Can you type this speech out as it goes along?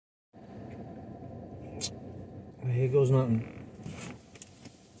Here goes nothing.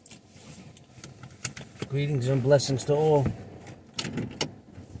 Greetings and blessings to all.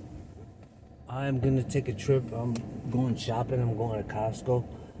 I'm gonna take a trip. I'm going shopping. I'm going to Costco,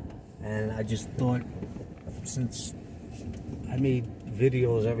 and I just thought, since I made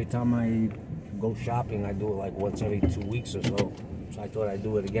videos every time I go shopping, I do it like once every 2 weeks or so. So I thought I'd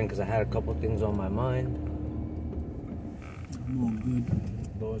do it again because I had a couple things on my mind. I'm all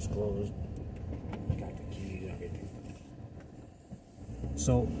good. Doors closed. Got the keys, everything.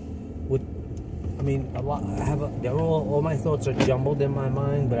 So, they're all my thoughts are jumbled in my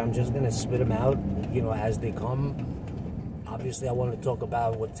mind, but I'm just gonna spit them out, as they come. Obviously, I want to talk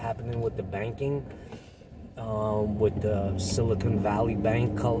about what's happening with the banking, with the Silicon Valley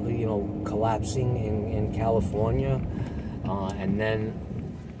Bank, collapsing in California, and then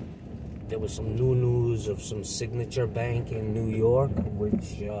there was some new news of some Signature Bank in New York,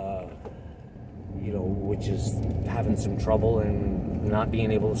 which is having some trouble and not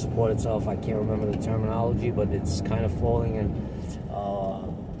being able to support itself. I can't remember the terminology, but it's kind of falling, and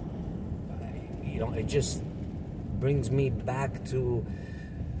it just brings me back to,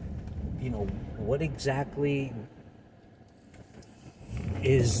 what exactly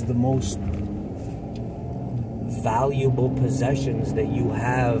is the most valuable possessions that you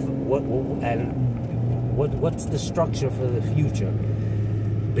have? What's the structure for the future?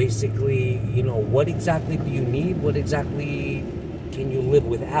 Basically, what exactly do you need? What exactly can you live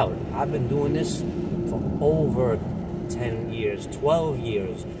without? I've been doing this for over 10 years, 12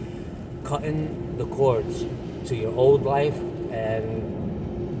 years, cutting the cords to your old life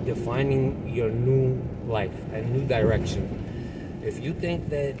and defining your new life and new direction. If you think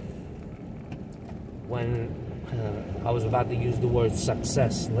that when I was about to use the word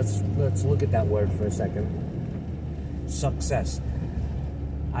success, let's look at that word for a second. Success.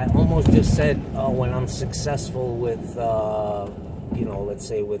 I almost just said, when I'm successful with, let's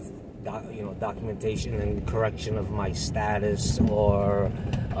say with, documentation and correction of my status, or,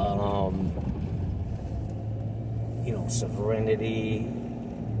 sovereignty,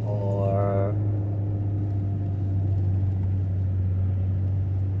 or,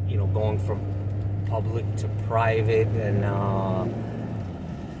 going from public to private, and,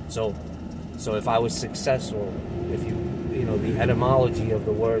 so if I was successful, if the etymology of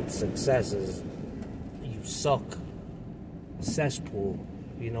the word success is you suck. Cesspool.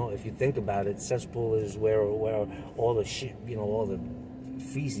 If you think about it, cesspool is where all the shit, all the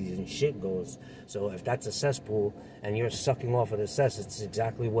feces and shit goes. So if that's a cesspool and you're sucking off of the cess, it's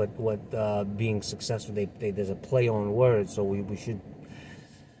exactly what being successful. There's a play on words, so we should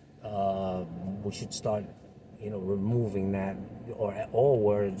start removing that, or all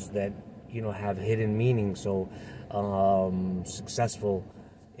words that have hidden meaning. So successful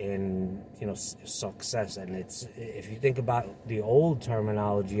in success, and if you think about the old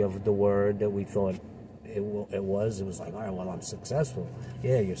terminology of the word that we thought it was like, all right, well, I'm successful.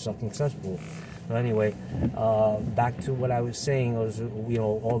 Yeah, you're successful. But anyway, back to what I was saying was,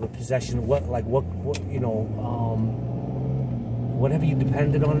 all the possession. What have you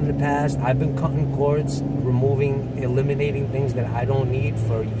depended on in the past? I've been cutting cords, eliminating things that I don't need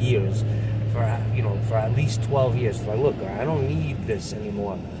for years. For at least 12 years. So look, I don't need this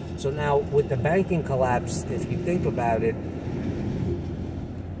anymore. So now with the banking collapse, if you think about it,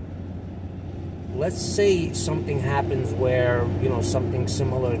 let's say something happens where, something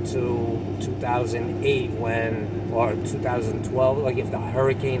similar to 2008 or 2012, like if the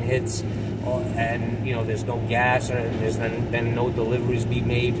hurricane hits, and there's no gas, or there's then no deliveries be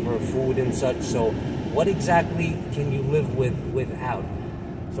made for food and such. So what exactly can you live without?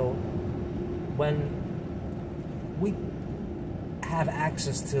 So when we have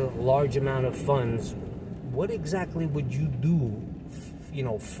access to a large amount of funds, what exactly would you do,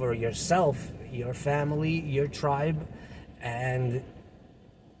 for yourself, your family, your tribe, and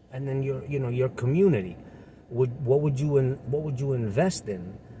then your community? What would you invest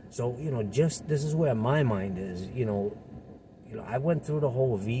in? So this is where my mind is. I went through the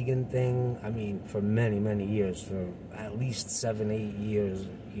whole vegan thing. I mean, for many years, for at least 7-8 years.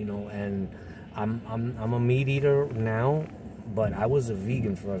 And I'm a meat eater now, but I was a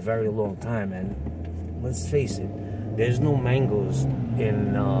vegan for a very long time. And let's face it, there's no mangoes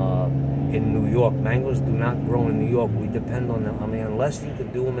in New York. Mangoes do not grow in New York. We depend on them. I mean, unless you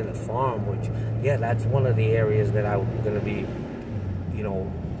could do them in a farm, which, yeah, that's one of the areas that I'm going to be,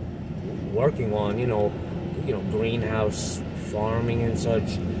 working on. Greenhouse farming and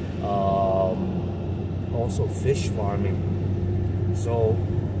such. Also fish farming. So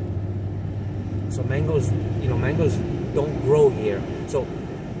mangoes don't grow here. So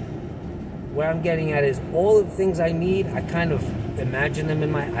where I'm getting at is all the things I need, I kind of imagine them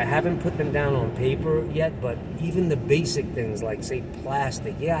in I haven't put them down on paper yet, but even the basic things like, say,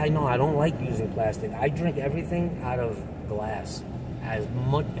 plastic. Yeah, I know I don't like using plastic. I drink everything out of glass. As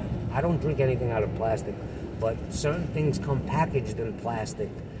much, I don't drink anything out of plastic, but certain things come packaged in plastic.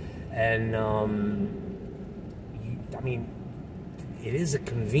 And, I mean, it is a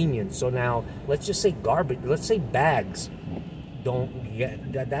convenience. So now, let's just say garbage, let's say bags don't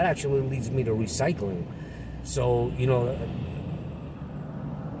get, that actually leads me to recycling. So, you know,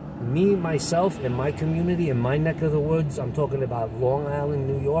 me, myself, in my community, in my neck of the woods, I'm talking about Long Island,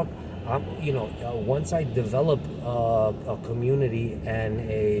 New York, you know, once I develop a community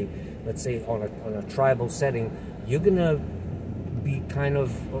and let's say on a tribal setting, you're going to be kind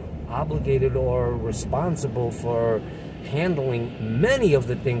of obligated or responsible for handling many of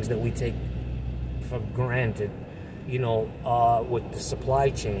the things that we take for granted, you know, with the supply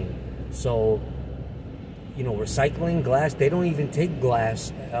chain. So, you know, recycling glass, they don't even take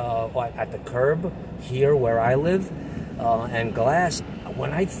glass at the curb here where I live. And glass,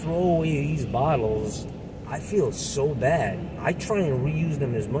 when I throw away these bottles, I feel so bad. I try and reuse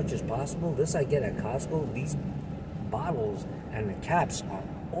them as much as possible. This I get at Costco. These bottles and the caps are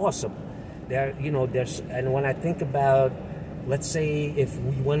awesome. They're, you know, and when I think about, let's say if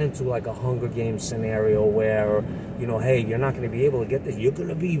we went into like a Hunger Games scenario where, you know, hey, you're not going to be able to get this, you're going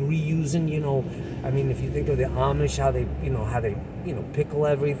to be reusing, you know, I mean, if you think of the Amish, how they pickle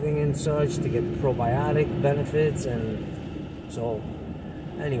everything and such to get probiotic benefits. And so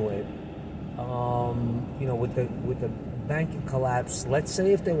anyway, you know, with the banking collapse, let's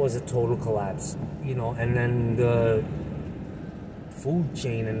say if there was a total collapse, you know, and then the food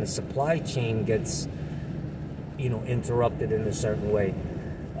chain and the supply chain gets, you know, interrupted in a certain way,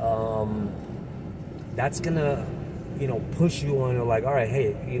 that's gonna, you know, push you on to like, all right,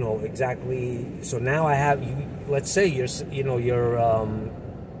 hey, you know, exactly. So now I have you. Let's say you're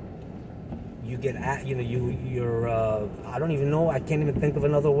you get at, you know, you're I don't even know. I can't even think of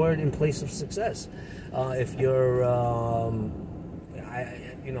another word in place of success. If you're,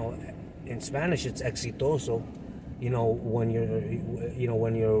 you know, in Spanish it's exitoso. You know, when you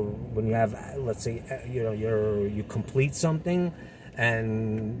have, let's say, you know, you complete something,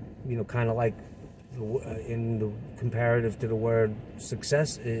 and, you know, kind of like in the comparative to the word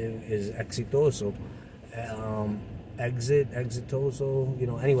success is exitoso, exitoso, you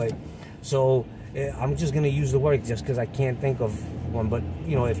know. Anyway, so I'm just gonna use the word just because I can't think of one. But,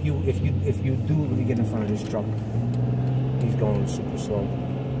 you know, if you do, let me get in front of this truck. He's going super slow,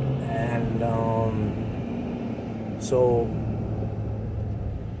 and so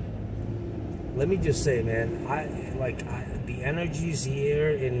let me just say, man, the energies here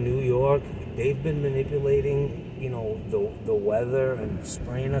in New York, they've been manipulating, you know, the weather and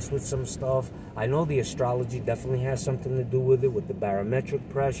spraying us with some stuff. I know the astrology definitely has something to do with it, with the barometric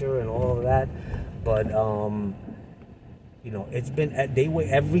pressure and all of that. But you know, it's been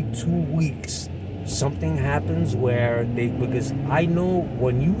every 2 weeks something happens where because I know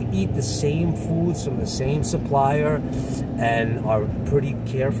when you eat the same foods from the same supplier and are pretty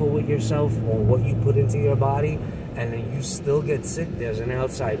careful with yourself on what you put into your body, and then you still get sick, there's an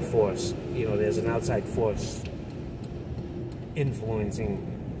outside force. You know, there's an outside force influencing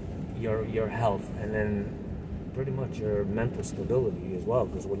your health, and then pretty much your mental stability as well.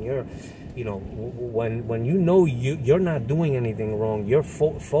 Because when you're, you know, when you know you're not doing anything wrong, you're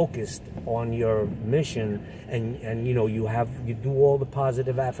focused on your mission, and you know, you do all the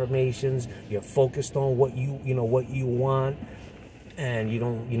positive affirmations, you're focused on what you want, and you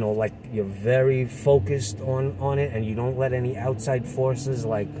don't, you know, like, you're very focused on it, and you don't let any outside forces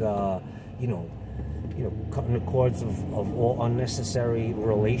like you know, cutting the cords of all unnecessary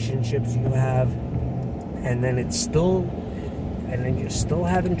relationships you have. And then you're still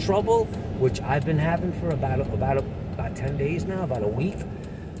having trouble, which I've been having for about 10 days now, about a week.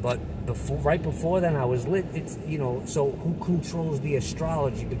 But right before then, I was lit. It's, you know, so who controls the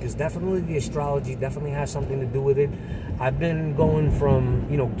astrology? Because definitely the astrology definitely has something to do with it. I've been going from,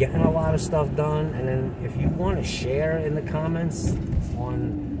 you know, getting a lot of stuff done, and then if you want to share in the comments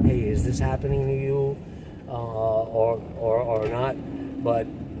on, hey, is this happening to you, or not? But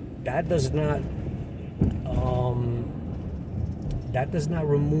that does not. That does not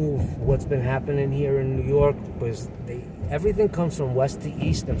remove what's been happening here in New York, because everything comes from west to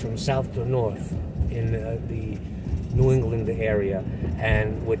east and from south to north in the New England area.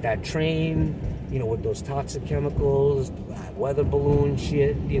 And with that train, you know, with those toxic chemicals, weather balloon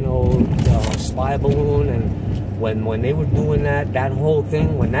shit, you know, spy balloon, and when they were doing that whole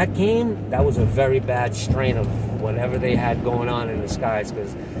thing, when that came, that was a very bad strain of whatever they had going on in the skies,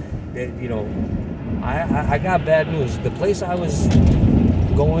 because, you know, I got bad news. The place I was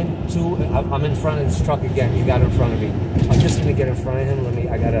going to, I'm in front of this truck again. You got in front of me. I'm just gonna get in front of him.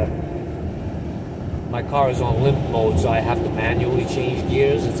 My car is on limp mode, so I have to manually change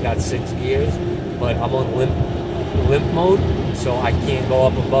gears. It's got 6 gears, but I'm on limp mode, so I can't go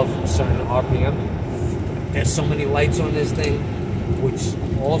up above a certain RPM. There's so many lights on this thing, which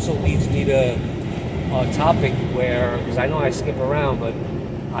also leads me to a topic where, because I know I skip around, but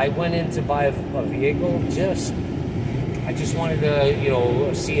I went in to buy a vehicle. I just wanted to, you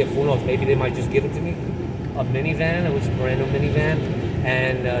know, see if, who knows, maybe they might just give it to me. A minivan. It was a brand new minivan,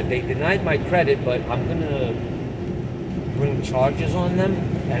 and they denied my credit, but I'm gonna bring charges on them,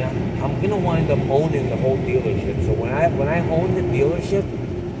 and I'm gonna wind up owning the whole dealership. So when I own the dealership,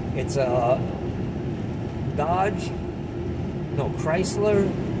 it's a Chrysler,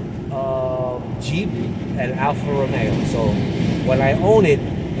 Jeep, and Alfa Romeo. So when I own it,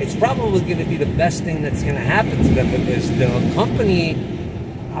 it's probably going to be the best thing that's going to happen to them, because the company,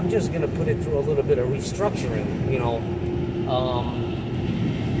 I'm just going to put it through a little bit of restructuring. You know,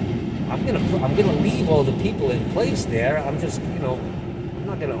 I'm gonna leave all the people in place there. I'm just, you know, I'm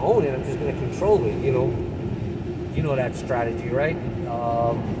not going to own it. I'm just going to control it. You know that strategy, right?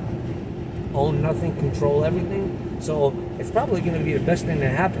 Own nothing, control everything. So it's probably going to be the best thing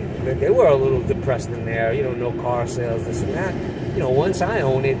that happened. They were a little depressed in there, you know, no car sales, this and that. You know, once I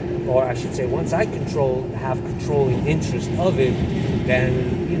own it, or I should say, once I have controlling interest of it,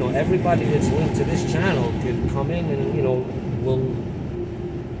 then, you know, everybody that's linked to this channel could come in and, you know, we'll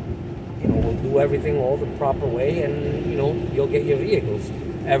do everything all the proper way, and, you know, you'll get your vehicles.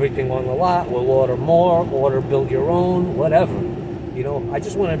 Everything on the lot. We'll order more, build your own, whatever. You know, I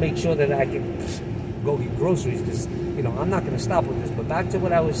just want to make sure that I can go get groceries, because, you know, I'm not going to stop with this. But back to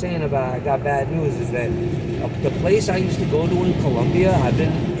what I was saying about I got bad news, is that the place I used to go to in Colombia, I've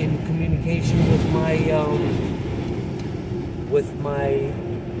been in communication with my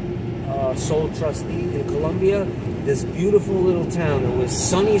sole trustee in Colombia. This beautiful little town. It was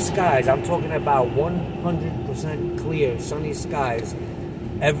sunny skies. I'm talking about 100% clear sunny skies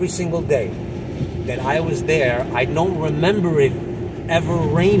every single day that I was there. I don't remember it ever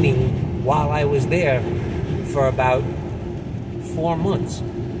raining while I was there for about 4 months.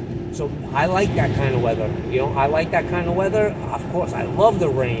 So I like that kind of weather. You know, I like that kind of weather. Of course, I love the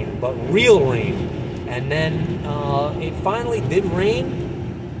rain, but real rain. And then it finally did rain.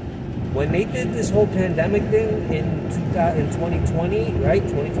 When they did this whole pandemic thing in 2020, right?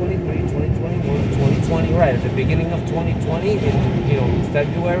 2023, 2021, 2020, right? At the beginning of 2020, in, you know,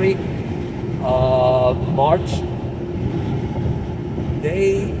 February, March,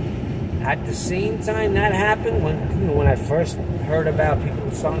 they, at the same time that happened, when I first heard about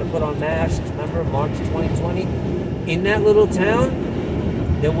people starting to put on masks, remember, March 2020, in that little town,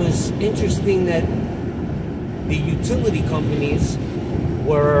 it was interesting that the utility companies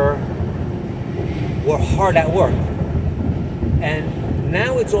were hard at work. And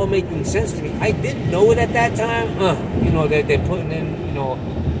now it's all making sense to me. I didn't know it at that time, you know, they're putting in, you know,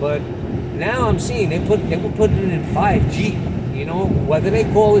 but now I'm seeing they were putting it in 5G. You know, whether they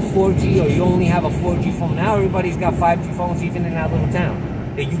call it 4G or you only have a 4G phone, now everybody's got 5G phones, even in that little town.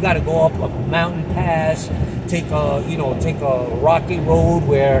 That you got to go up a mountain pass, take a rocky road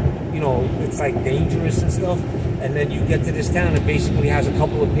where, you know, it's like dangerous and stuff, and then you get to this town that basically has a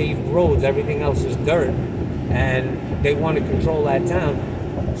couple of paved roads. Everything else is dirt, and they want to control that town.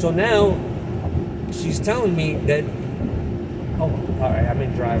 So now she's telling me that. Oh, all right, I'm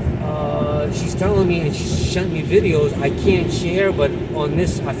in drive. She's telling me, and she sent me videos I can't share, but on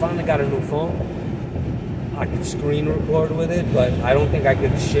this, I finally got a new phone. I can screen record with it, but I don't think I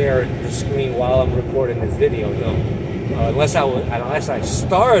could share the screen while I'm recording this video, no. Unless I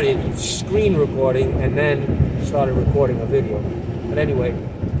started screen recording and then started recording a video. But anyway,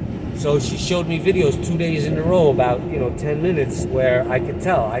 so she showed me videos 2 days in a row, about, you know, 10 minutes, where I could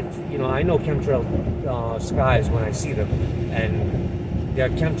tell. I know chemtrail skies when I see them, and they're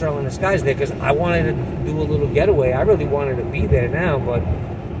chemtrail in the skies there, because I wanted to do a little getaway. I really wanted to be there now, but,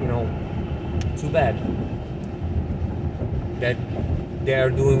 you know, too bad that they're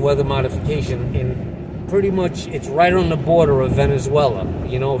doing weather modification in pretty much, it's right on the border of Venezuela.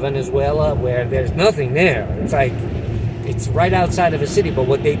 You know, Venezuela, where there's nothing there. It's like, it's right outside of a city, but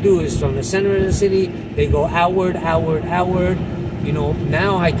what they do is from the center of the city, they go outward. You know,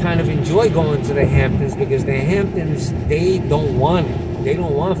 now I kind of enjoy going to the Hamptons, because the Hamptons, they don't want it. They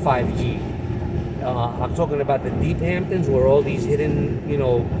don't want 5G. I'm talking about the deep Hamptons, where all these hidden, you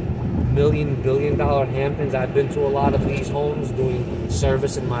know, billion dollar Hamptons. I've been to a lot of these homes doing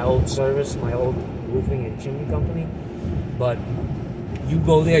service in my old roofing and chimney company. But you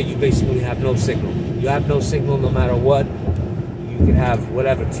go there, you basically have no signal. You have no signal no matter what. You can have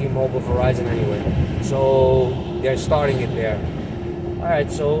whatever, T-Mobile, Verizon, anyway. So they're starting it there. All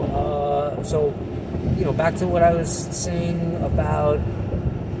right, so you know, back to what I was saying about,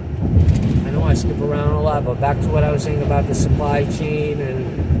 I know I skip around a lot, but back to what I was saying about the supply chain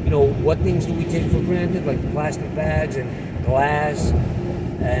and, you know, what things do we take for granted, like the plastic bags and glass,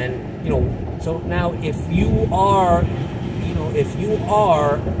 and, you know, so now if you are,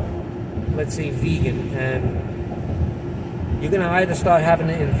 let's say, vegan, and you're going to either start having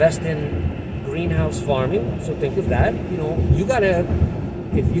to invest in greenhouse farming, so think of that, you know, you got to,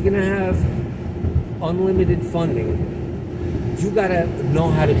 if you're going to have unlimited funding, you got to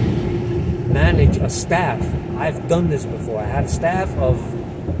know how to manage a staff. I've done this before. I had a staff of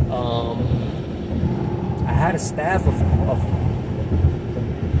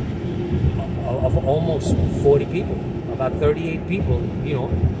almost 40 people, about 38 people. You know,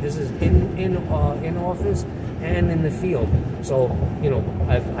 this is in office and in the field. So, you know,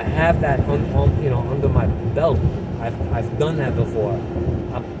 I have that under my belt. I've done that before.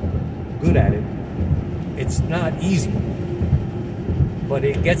 I'm good at it. It's not easy, but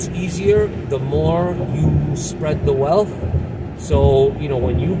it gets easier the more you spread the wealth. So, you know,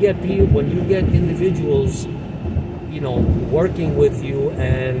 when you get individuals, you know, working with you,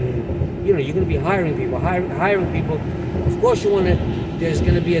 and, you know, you're going to be hiring people. Of course, there's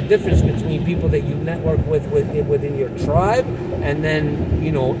going to be a difference between people that you network with within your tribe, and then,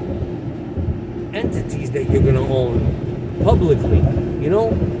 you know, entities that you're going to own publicly. You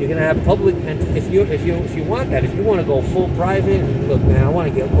know, you're going to have public, and if you want that, if you want to go full private, and look, man, I want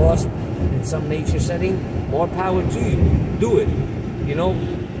to get lost in some nature setting, more power to you. Do it, you know,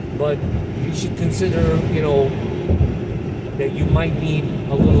 but you should consider, you know, that you might need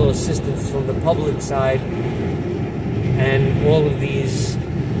a little assistance from the public side and all of these,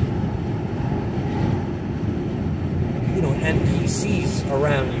 you know, NPCs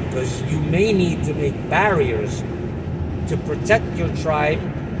around you, because you may need to make barriers to protect your tribe,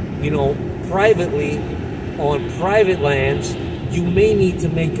 you know, privately on private lands. You may need to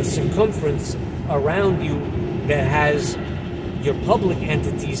make a circumference around you that has your public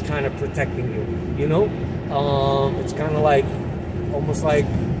entities kind of protecting you, you know? It's kind of like, almost like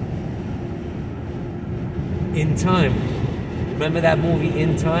In Time. Remember that movie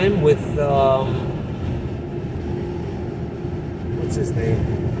In Time with, what's his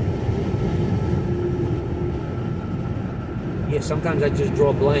name? Yeah, sometimes I just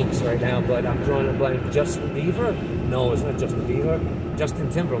draw blanks right now, but I'm drawing a blank. Justin Bieber? No, it's not Justin Bieber. Justin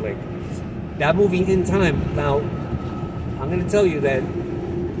Timberlake. That movie In Time. Now, I'm going to tell you that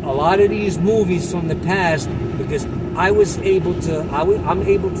a lot of these movies from the past, because I'm able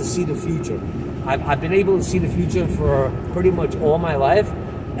to see the future. I've been able to see the future for pretty much all my life,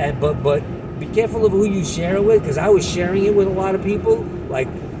 but be careful of who you share it with, because I was sharing it with a lot of people, like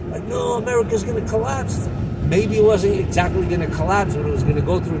no, America's going to collapse. Maybe it wasn't exactly going to collapse, but it was going to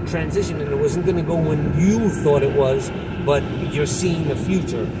go through a transition, and it wasn't going to go when you thought it was, but you're seeing the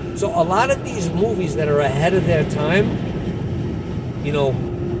future. So a lot of these movies that are ahead of their time, you know,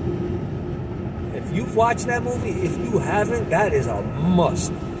 if you've watched that movie, if you haven't, that is a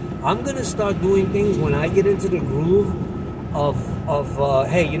must. I'm going to start doing things when I get into the groove of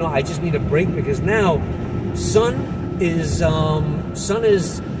hey, you know, I just need a break, because now Sun is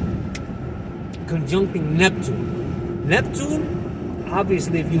conjuncting Neptune. Neptune,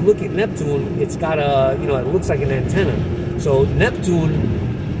 obviously, if you look at Neptune, it's got a, you know, it looks like an antenna. So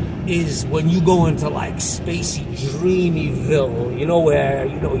Neptune is when you go into like spacey, dreamyville, you know, where,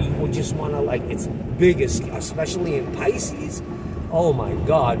 you know, you would just want to, like, it's biggest, especially in Pisces. Oh my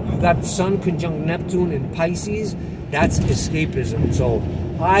God, you got Sun conjunct Neptune in Pisces. That's escapism. So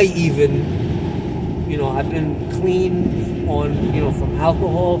I even, you know, I've been clean on, you know, from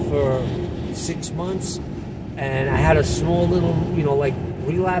alcohol for 6 months, and I had a small little, you know, like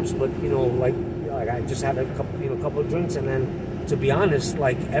relapse, but, you know, like I just had a couple of drinks, and then, to be honest,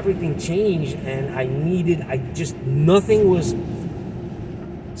 like, everything changed, and nothing was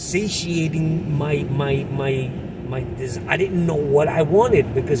satiating my I didn't know what I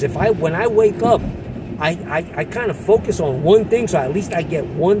wanted, because when I wake up, I kind of focus on one thing, so at least I get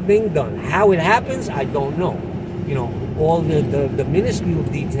one thing done. How it happens, I don't know. You know, all the minuscule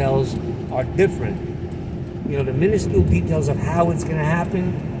details are different. You know, the minuscule details of how it's going to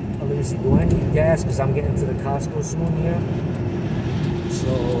happen. Let me see, do I need gas? Because I'm getting to the Costco soon here. So,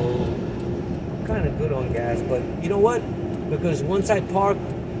 I'm kind kind of good on gas, but you know what? Because once I park,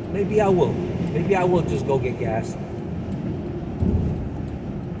 maybe I will. Maybe I will just go get gas.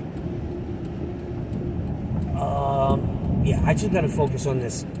 Yeah, I just gotta focus on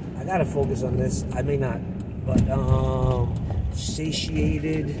this. I gotta focus on this. I may not, but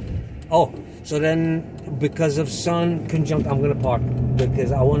satiated. Oh, so then because of Sun conjunct, I'm gonna park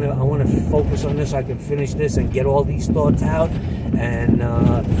because I wanna focus on this so I can finish this and get all these thoughts out. And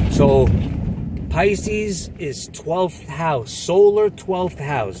so Pisces is 12th house, solar 12th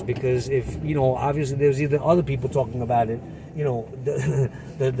house, because if, you know, obviously there's either other people talking about it, you know,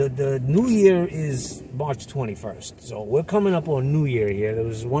 the New Year is March 21st. So we're coming up on New Year here. There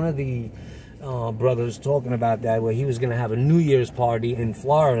was one of the brothers talking about that, where he was going to have a New Year's party in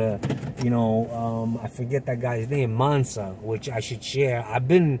Florida. You know, I forget that guy's name, Mansa, which I should share. I've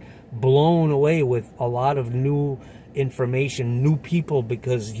been blown away with a lot of new information, new people,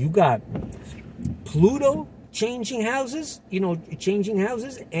 because you got Pluto changing houses, you know, changing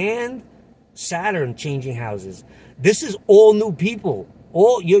houses, and Saturn changing houses. This is all new people.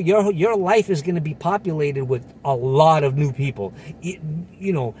 All your life is going to be populated with a lot of new people.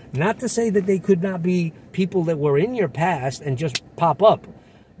 You know, not to say that they could not be people that were in your past and just pop up.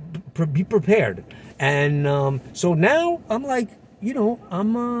 Be prepared. And so now I'm like, you know,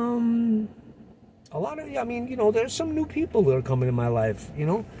 I'm a lot of, I mean, you know, there's some new people that are coming in my life, you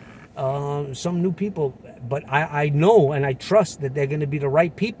know. Some new people, but I know and I trust that they're going to be the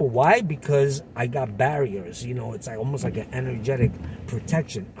right people. Why? Because I got barriers, you know. It's like almost like an energetic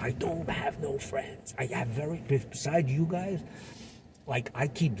protection. I don't have no friends. I have besides you guys, like I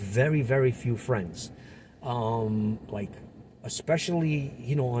keep very, very few friends, like especially,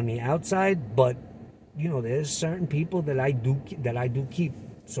 you know, on the outside. But you know, there's certain people that I do keep.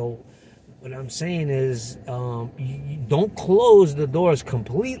 So what I'm saying is, you don't close the doors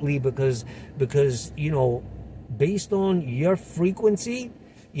completely, because you know, based on your frequency,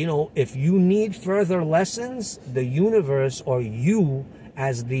 you know, if you need further lessons, the universe or you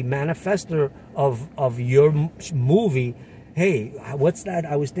as the manifester of your movie, hey, what's that?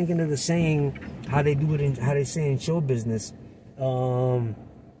 I was thinking of the saying, how they do it how they say in show business, the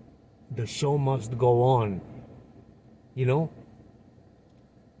show must go on, you know.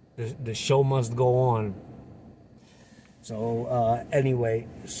 The show must go on. So anyway,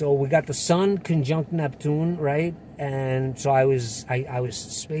 so we got the Sun conjunct Neptune, right? And so I was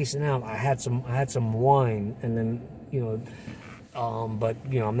spacing out. I had some wine, and then, you know, but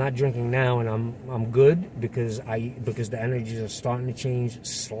you know, I'm not drinking now, and I'm good because the energies are starting to change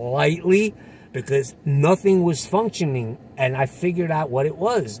slightly, because nothing was functioning, and I figured out what it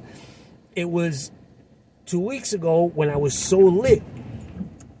was. It was 2 weeks ago when I was so lit.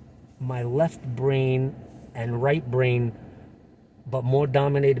 My left brain and right brain, but more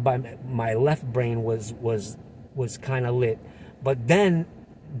dominated by my left brain, was kind of lit. But then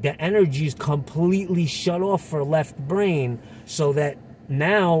the energies completely shut off for left brain, so that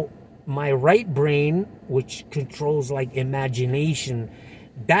now my right brain, which controls like imagination,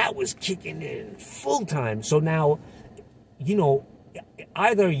 that was kicking in full time. So now, you know,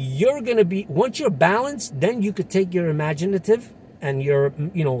 either you're going to be, once you're balanced, then you could take your imaginative and you're,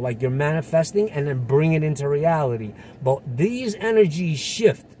 you know, like you're manifesting, and then bring it into reality. But these energies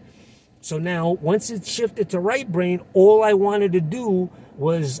shift. So now, once it shifted to right brain, all I wanted to do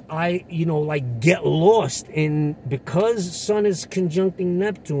was, you know, like get lost in, because Sun is conjuncting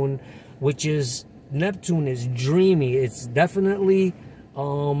Neptune, which is, Neptune is dreamy. It's definitely,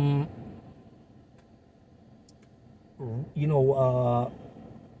 you know,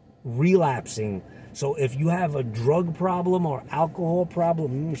 relapsing. So if you have a drug problem or alcohol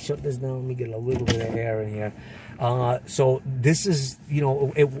problem, let me shut this down. Let me get a little bit of air in here. So this is, you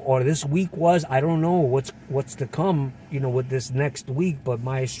know, or this week was, I don't know what's to come, you know, with this next week. But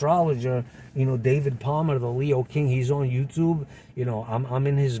my astrologer, you know, David Palmer, the Leo King, he's on YouTube. You know, I'm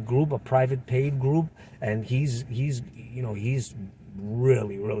in his group, a private paid group, and he's you know, he's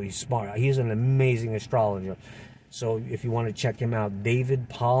really, really smart. He's an amazing astrologer. So if you want to check him out, David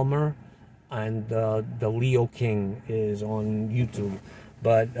Palmer. And the Leo King is on YouTube.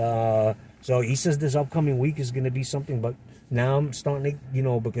 But so he says this upcoming week is going to be something. But now I'm starting to, you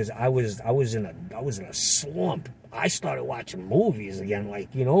know, because I was in a slump. I started watching movies again,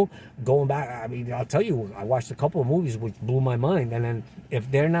 like, you know, going back. I mean, I'll tell you, I watched a couple of movies which blew my mind. And then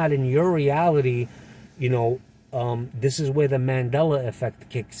if they're not in your reality, you know, this is where the Mandela effect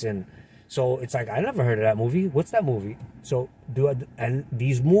kicks in. So it's like, I never heard of that movie. What's that movie? So and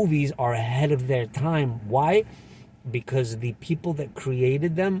these movies are ahead of their time. Why? Because the people that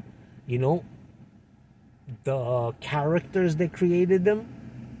created them, you know, the characters that created them,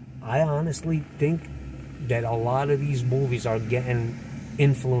 I honestly think that a lot of these movies are getting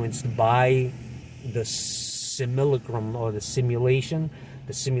influenced by the simulacrum or the simulation,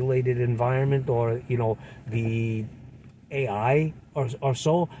 the simulated environment, or the AI or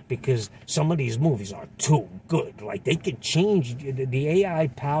so, because some of these movies are too good. Like, they could change the AI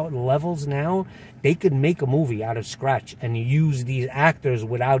power levels now. They could make a movie out of scratch and use these actors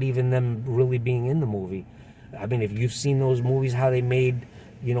without even them really being in the movie. I mean, if you've seen those movies, how they made,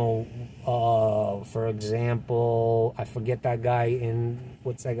 for example, I forget that guy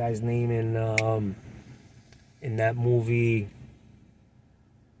what's that guy's name in that movie,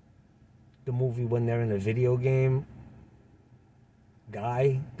 the movie when they're in a video game,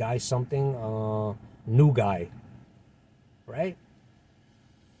 guy something, New Guy, right?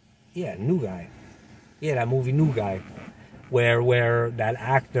 Yeah, New Guy. Yeah, that movie New Guy, where that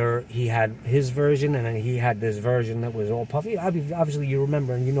actor, he had his version and then he had this version that was all puffy. Obviously, you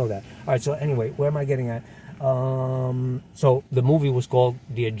remember and you know that. All right, so anyway, where am I getting at? So the movie was called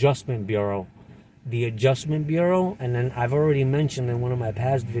The Adjustment Bureau. The Adjustment Bureau, and then I've already mentioned in one of my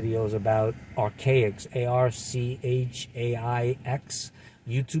past videos about Archaix, Archaix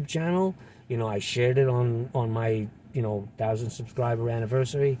YouTube channel. I shared it on my 1,000 subscriber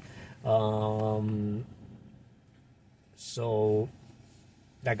anniversary. So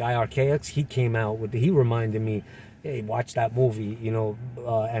that guy Archaix, he came out he reminded me, hey, watch that movie,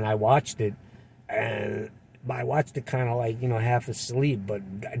 and I watched it, and I watched it kind of like, half asleep, but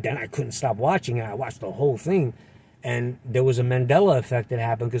then I couldn't stop watching it. I watched the whole thing, and there was a Mandela effect that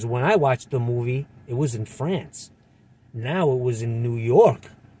happened, because when I watched the movie, it was in France. Now it was in New York.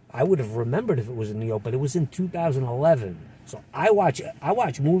 I would have remembered if it was in New York, but it was in 2011. So I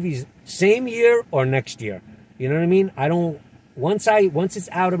watch movies same year or next year. You know what I mean? I don't, once it's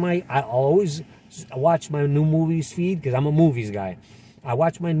out of I always watch my new movies feed, because I'm a movies guy. I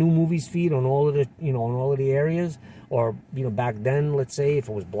watch my new movies feed on all of the, on all of the areas, or, back then, let's say, if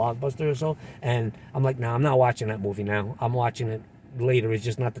it was Blockbuster or so, and I'm like, nah, I'm not watching that movie now. I'm watching it later. It's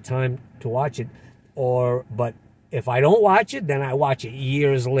just not the time to watch it. But if I don't watch it, then I watch it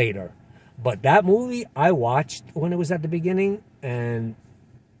years later. But that movie I watched when it was at the beginning, and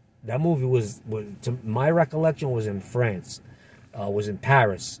that movie was to my recollection, was in France, was in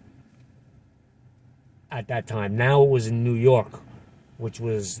Paris at that time. Now it was in New York, which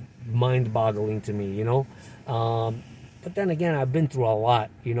was mind-boggling to me, But then again, I've been through a lot,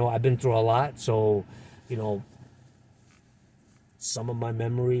 so, some of my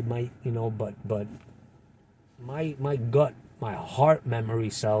memory might, but my gut, my heart memory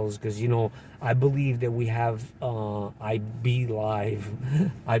cells, because, I believe that we have, I believe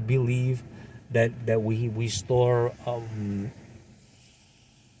that we store,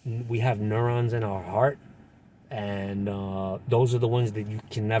 we have neurons in our heart. And those are the ones that you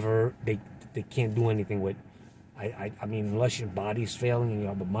can never, they can't do anything with. I mean, unless your body's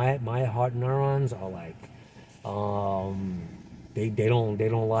failing, but my heart neurons are like, they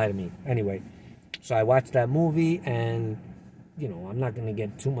don't lie to me. Anyway, so I watched that movie, and I'm not going to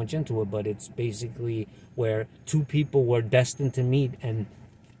get too much into it, but it's basically where two people were destined to meet, and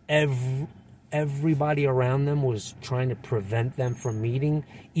everybody around them was trying to prevent them from meeting,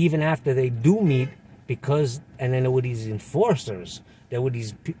 even after they do meet. And then there were these enforcers. There were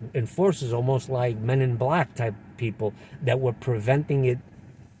these enforcers, almost like Men in Black type people, that were preventing it.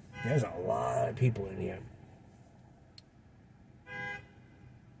 There's a lot of people in here.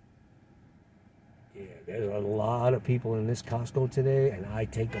 Yeah, there's a lot of people in this Costco today, and I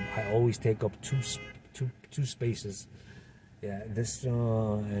always take up two spaces. Yeah, this,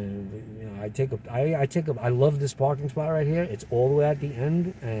 and I take up. I love this parking spot right here. It's all the way at the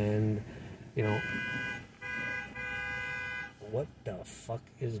end, and what the fuck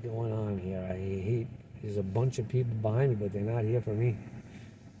is going on here? I hate, there's a bunch of people behind me, but they're not here for me.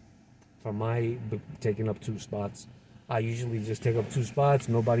 For my taking up two spots. I usually just take up two spots.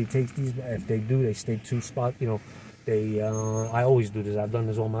 Nobody takes these. If they do, they stay two spots. I always do this. I've done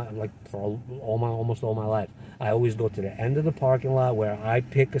this almost all my life. I always go to the end of the parking lot where I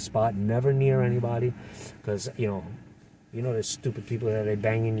pick a spot, never near anybody, because there's stupid people that they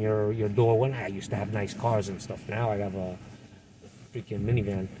bang in your door. When I used to have nice cars and stuff, now I have a freaking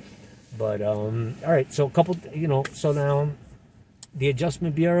minivan. But all right, so so now the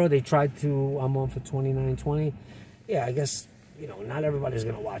Adjustment Bureau, they tried to, I'm on for 2920. Yeah, I guess not everybody's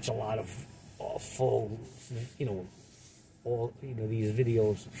gonna watch a lot of full, all these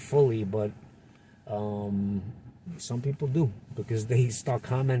videos fully, but some people do, because they start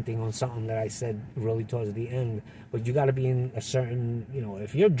commenting on something that I said really towards the end. But you got to be in a certain,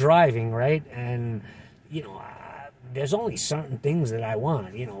 if you're driving, right, and there's only certain things that I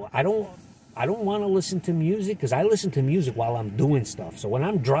want. I don't want to listen to music because I listen to music while I'm doing stuff. So when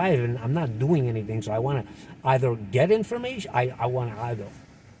I'm driving, I'm not doing anything. So I want to either get information. I want to either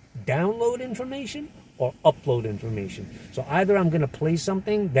download information or upload information. So either I'm going to play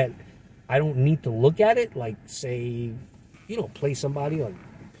something that I don't need to look at it, like say, play somebody like,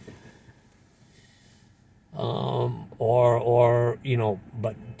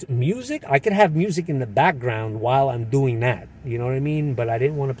 but music, I could have music in the background while I'm doing that. You know what I mean? But I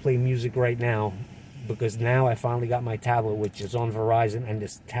didn't want to play music right now because now I finally got my tablet, which is on Verizon, and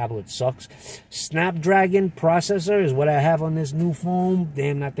this tablet sucks. Snapdragon processor is what I have on this new phone.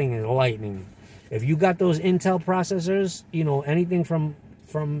 Damn, that thing is lightning. If you got those Intel processors, anything from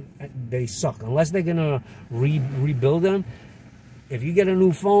they suck unless they're gonna rebuild them. If you get a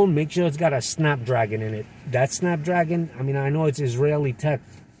new phone, make sure it's got a Snapdragon in it. That Snapdragon, I mean, I know it's Israeli tech,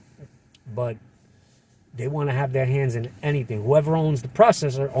 but they want to have their hands in anything. Whoever owns the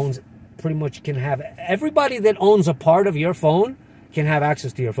processor pretty much can have, everybody that owns a part of your phone can have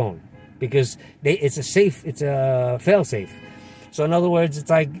access to your phone because it's a fail-safe. So in other words, it's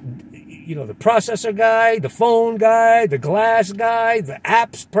like, the processor guy, the phone guy, the glass guy, the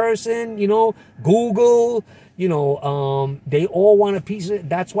apps person, Google, they all want a piece of it.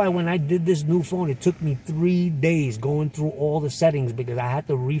 That's why when I did this new phone, it took me 3 days going through all the settings because I had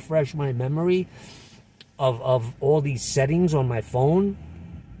to refresh my memory of all these settings on my phone,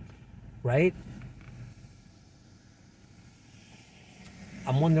 right?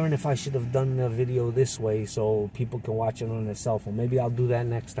 I'm wondering if I should have done the video this way so people can watch it on their cell phone. Maybe I'll do that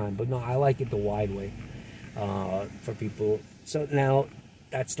next time. But no, I like it the wide way for people. So now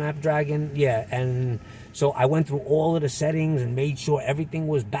that Snapdragon, yeah. And so I went through all of the settings and made sure everything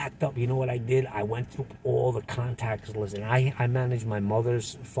was backed up. You know what I did? I went through all the contacts list. And I managed my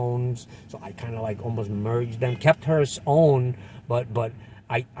mother's phones. So I kind of like almost merged them. Kept hers own, but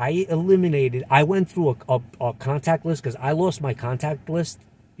I eliminated, I went through a contact list because I lost my contact list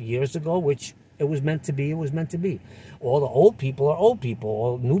years ago, which it was meant to be. All the old people are old people,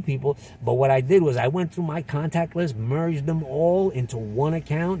 all new people. But what I did was I went through my contact list, merged them all into one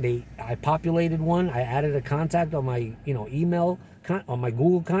account. I populated one. I added a contact on my, email, on my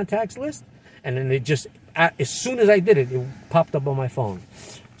Google contacts list. And then it just, as soon as I did it, it popped up on my phone.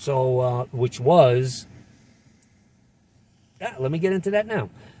 So, which was... Yeah, let me get into that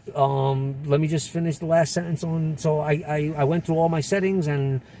now. Let me just finish the last sentence on. So I went through all my settings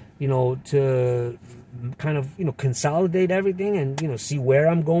and, to kind of, consolidate everything and, see where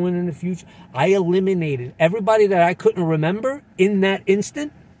I'm going in the future. I eliminated everybody that I couldn't remember in that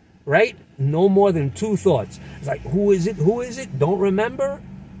instant, right? No more than 2 thoughts. It's like, who is it? Who is it? Don't remember?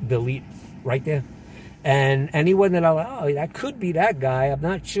 Delete right there. And anyone that I like, oh, that could be that guy. I'm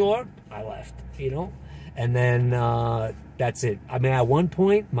not sure. I left, And then that's it. I mean, at one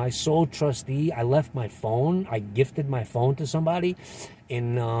point, my sole trustee, I left my phone. I gifted my phone to somebody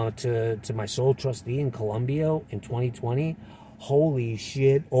to my sole trustee in Colombia in 2020. Holy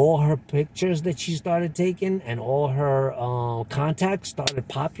shit. All her pictures that she started taking and all her contacts started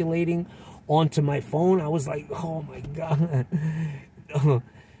populating onto my phone. I was like, oh my God.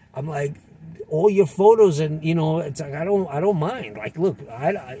 I'm like, all your photos, and it's like I don't mind. Like, look,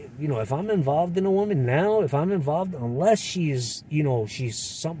 I if I'm involved in a woman now, unless she's she's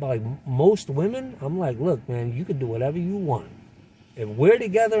something like most women, I'm like, look, man, you can do whatever you want. If we're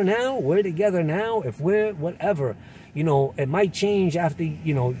together now, we're together now. If we're whatever, it might change after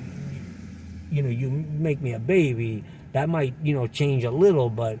you make me a baby. That might change a little,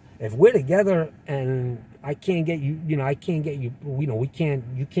 but if we're together and I can't get you, I can't get you, you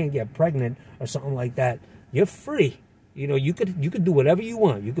can't get pregnant or something like that, you're free. You could do whatever you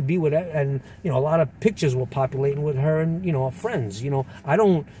want. You could be whatever, and a lot of pictures were populating with her and her friends.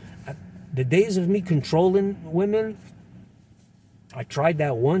 The days of me controlling women, I tried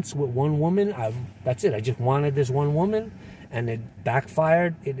that once with one woman. That's it. I just wanted this one woman, and it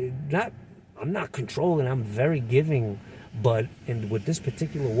backfired. I'm not controlling. I'm very giving, but with this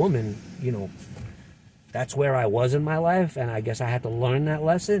particular woman, that's where I was in my life, and I guess I had to learn that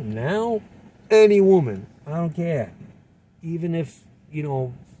lesson. Now, any woman, I don't care. Even if,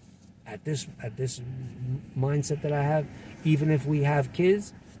 at this mindset that I have, even if we have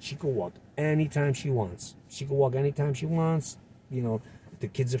kids, she can walk anytime she wants. The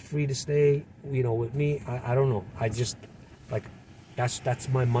kids are free to stay, with me. I don't know. I just, like, that's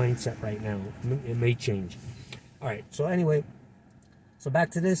my mindset right now. It may change. All right, so anyway... So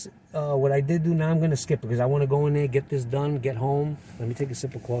back to this, what I did do, now I'm going to skip because I want to go in there, get this done, get home. Let me take a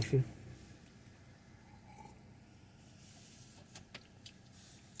sip of coffee.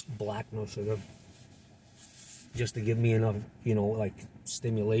 Black, no sugar. just to give me enough, like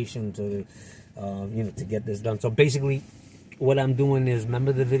stimulation to, to get this done. So basically, what I'm doing is,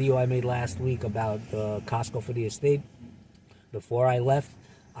 remember the video I made last week about Costco for the estate? Before I left,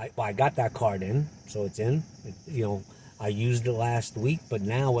 I got that card in, so it's in. I used it last week, but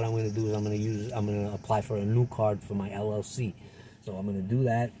now what I'm going to do is I'm going to apply for a new card for my LLC. So I'm going to do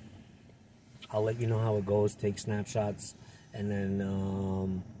that. I'll let you know how it goes, take snapshots, and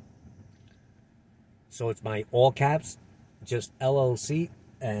then, so it's my all caps, just LLC,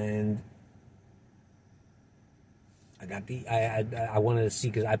 and I got I wanted to see,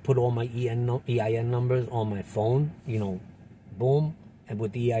 because I put all my EIN numbers on my phone, boom, and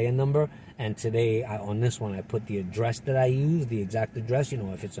with the EIN number. And today, on this one, I put the address that I use, the exact address,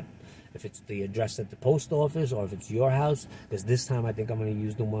 if it's the address at the post office or if it's your house, because this time I think I'm going to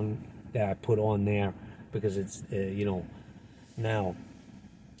use the one that I put on there, because it's, now,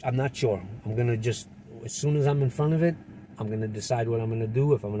 I'm not sure. I'm going to just, as soon as I'm in front of it, I'm going to decide what I'm going to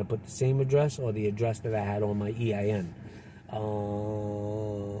do, if I'm going to put the same address or the address that I had on my EIN.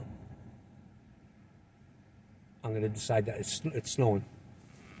 I'm going to decide that it's snowing.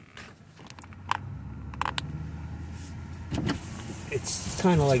 It's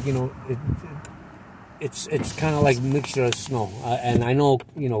kind of like, it's kind of like mixture of snow. And I know,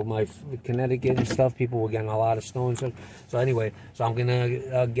 my Connecticut and stuff, people were getting a lot of snow and stuff. So anyway, so I'm going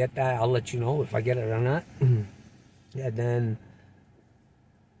to get that. I'll let you know if I get it or not. And then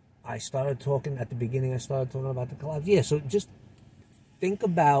I started talking, at the beginning, I started talking about the collapse. Yeah, so just think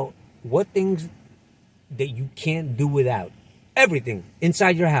about what things that you can't do without. Everything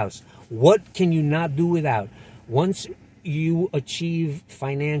inside your house. What can you not do without? Once you achieve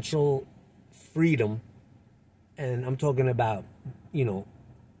financial freedom, and I'm talking about,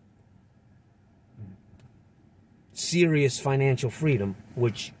 serious financial freedom,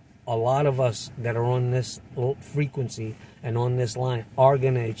 which a lot of us that are on this frequency and on this line are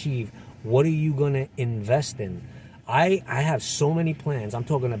going to achieve. What are you going to invest in? I have so many plans. I'm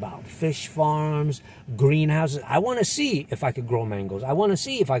talking about fish farms, greenhouses. I want to see if I could grow mangoes. I want to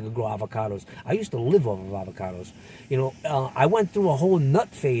see if I could grow avocados. I used to live off of avocados. I went through a whole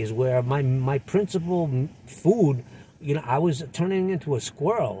nut phase where my principal food, I was turning into a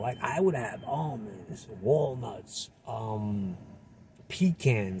squirrel. Like, I would have almonds, walnuts,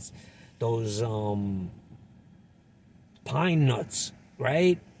 pecans, those pine nuts,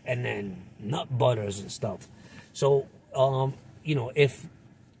 right? And then nut butters and stuff. So, if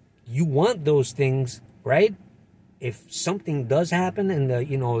you want those things, right? If something does happen and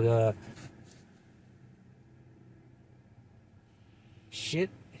the shit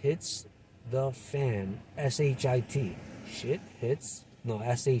hits the fan, S-H-I-T, shit hits, no,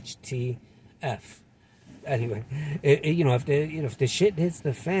 S-H-T-F. Anyway, if the shit hits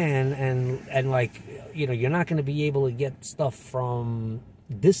the fan and like, you're not going to be able to get stuff from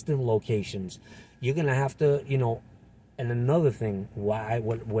distant locations. You're going to have to, and another thing,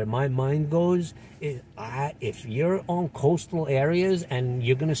 where my mind goes is, if you're on coastal areas and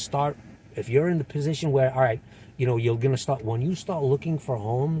you're going to start, if you're in the position where, all right, you're going to start, when you start looking for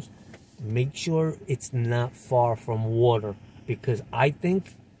homes, make sure it's not far from water, because I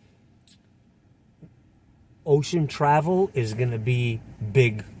think ocean travel is going to be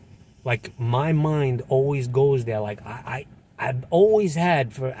big. Like, my mind always goes there. Like, I've always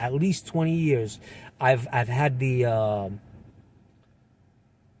had, for at least 20 years, I've had the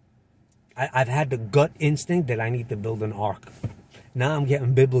I've had the gut instinct that I need to build an ark. Now I'm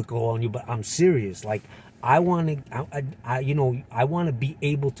getting biblical on you, but I'm serious. Like, I want to be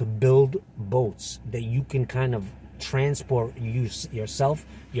able to build boats that you can kind of transport yourself,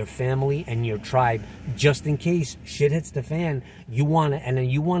 your family, and your tribe, just in case shit hits the fan. And then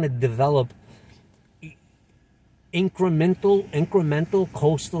you want to develop incremental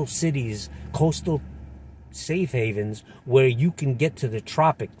coastal cities, coastal safe havens, where you can get to the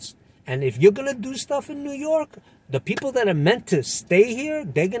tropics. And if you're going to do stuff in New York, the people that are meant to stay here,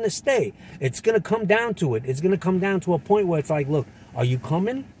 they're going to stay. It's going to come down to it. It's going to come down to a point where it's like, look, are you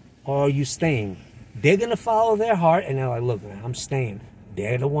coming or are you staying? They're going to follow their heart, and they're like, look, man, I'm staying.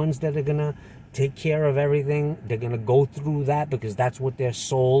 They're the ones that are going to take care of everything. They're going to go through that because that's what their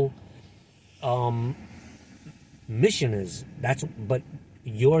soul mission is. But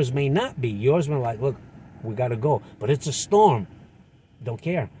yours may not be. Yours may be like, look, we got to go. But it's a storm. Don't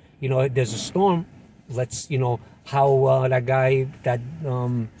care. There's a storm. Let's, how that guy, that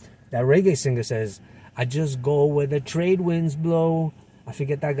reggae singer says, I just go where the trade winds blow. I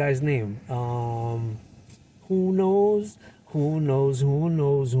forget that guy's name. Who knows? Who knows? Who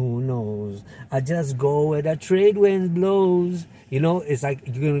knows? Who knows? I just go where the trade winds blows. It's like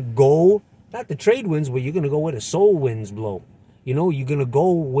you're going to go Not the trade winds, but you're going to go where the soul winds blow. You know, you're going to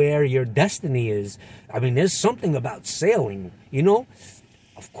go where your destiny is. I mean, there's something about sailing, you know.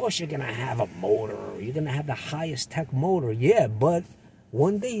 Of course, you're going to have a motor. You're going to have the highest tech motor. Yeah, but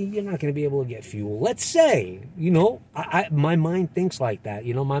one day you're not going to be able to get fuel. Let's say, you know, my mind thinks like that.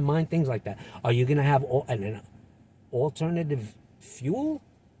 You know, my mind thinks like that. Are you going to have an alternative fuel?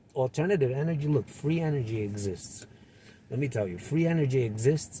 Alternative energy? Look, free energy exists. Let me tell you, free energy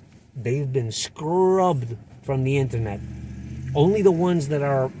exists. They've been scrubbed from the internet. Only the ones that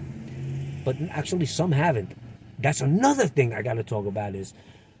are, but actually some haven't. That's another thing I got to talk about is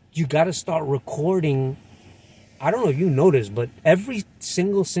you got to start recording. I don't know if you noticed, but every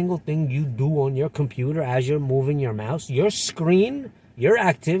single thing you do on your computer as you're moving your mouse, your screen, your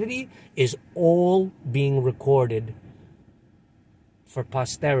activity is all being recorded for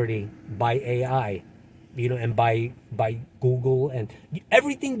posterity by AI, you know, and by Google, and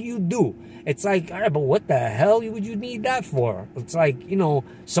everything you do. It's like, all right, but what the hell would you need that for? It's like, you know,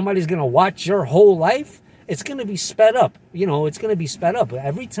 somebody's going to watch your whole life. It's going to be sped up. You know, it's going to be sped up.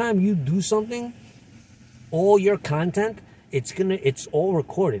 Every time you do something, all your content, it's all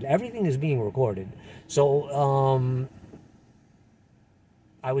recorded. Everything is being recorded. So,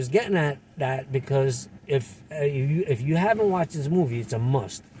 I was getting at that because if you haven't watched this movie, it's a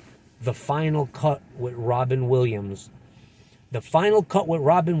must. The Final Cut with Robin Williams. The Final Cut with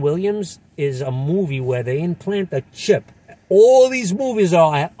Robin Williams is a movie where they implant a chip. All these movies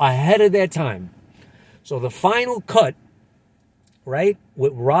are ahead of their time. So The Final Cut, right,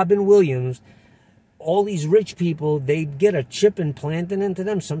 with Robin Williams, all these rich people, they get a chip implanted into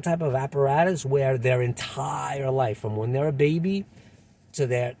them, some type of apparatus where their entire life, from when they're a baby to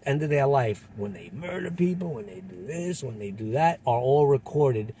their end of their life, when they murder people, when they do this, when they do that, are all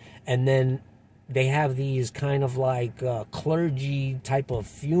recorded. And then they have these kind of like clergy type of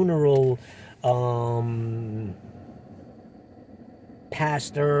funeral,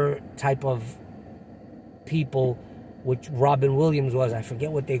 pastor type of people, which Robin Williams was. I forget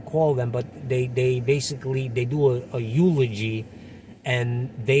what they call them, but they basically, they do a eulogy,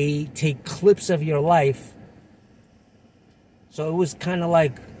 and they take clips of your life. So it was kind of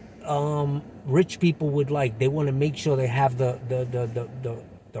like rich people would like, they want to make sure they have the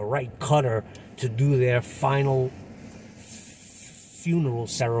right cutter to do their final funeral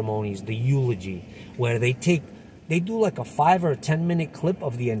ceremonies, the eulogy, where they do like a 5 or 10 minute clip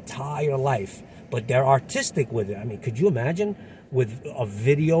of the entire life, but they're artistic with it. I mean, could you imagine with a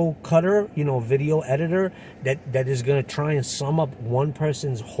video cutter, you know, video editor that is going to try and sum up one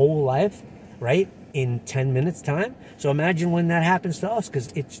person's whole life, right, in 10 minutes time? So imagine when that happens to us,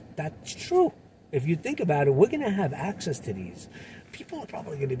 because that's true. If you think about it, we're going to have access to these. People are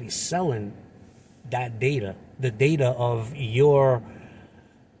probably going to be selling that data, the data of your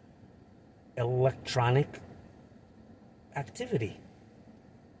electronic activity.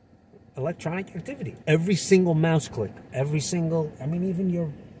 Electronic activity. Every single mouse click, every single, I mean, even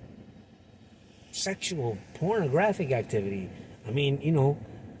your sexual, pornographic activity. I mean, you know,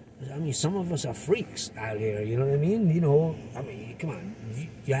 some of us are freaks out here. You know what I mean? You know, I mean, come on.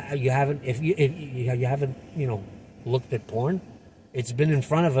 You haven't, if you haven't, you know, looked at porn, it's been in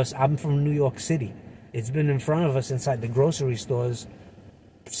front of us. I'm from New York City. It's been in front of us inside the grocery stores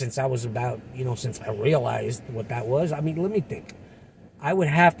since I was about, you know, since I realized what that was. I mean, let me think. I would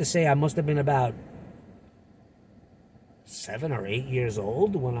have to say I must have been about 7 or 8 years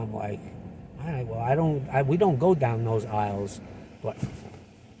old when I'm like, all right, well, we don't go down those aisles, but,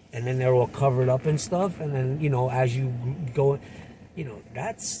 and then they're all covered up and stuff, and then, you know, as you go, you know,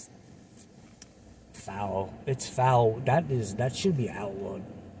 that's foul. It's foul. That should be outlawed.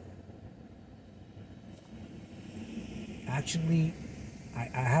 Actually, I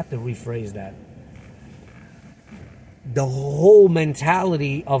have to rephrase that. The whole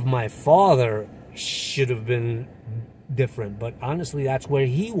mentality of my father should have been different, but honestly, that's where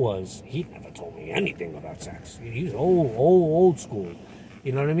he was. He never told me anything about sex. He's old school.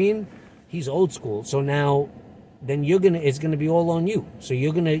 You know what I mean? He's old school. So now, then it's gonna be all on you. So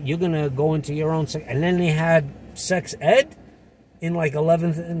you're gonna go into your own sex, and then they had sex ed in like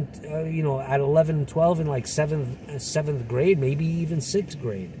 11th and you know, at 11 and 12 in like 7th grade, maybe even 6th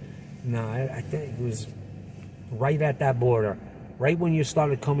grade. No, I think it was right at that border, right when you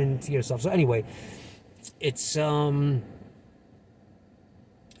started coming to yourself. So anyway, it's kind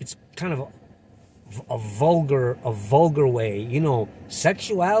of a vulgar way, you know,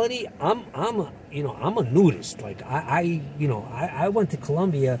 sexuality. I'm a nudist. Like I went to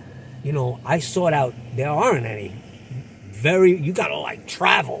Colombia, you know, I sought out, there aren't any. You gotta like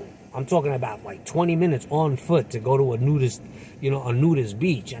travel I'm talking about like 20 minutes on foot to go to a nudist, a nudist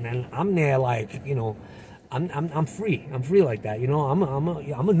beach, and then I'm there like, I'm free. I'm free like that. I'm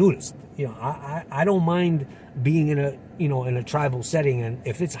a nudist. I don't mind being in a tribal setting, and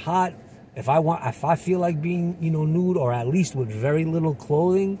if it's hot, if I feel like being, nude, or at least with very little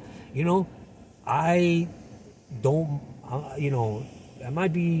clothing, I don't, that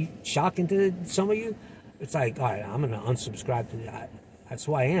might be shocking to some of you. It's like, all right, I'm gonna unsubscribe to that. That's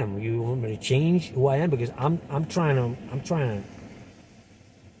who I am. You want me to change who I am? Because I'm trying to.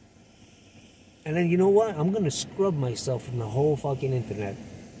 And then, you know what? I'm going to scrub myself from the whole fucking internet.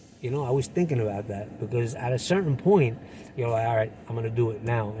 I was thinking about that. Because at a certain point, you're like, all right, I'm going to do it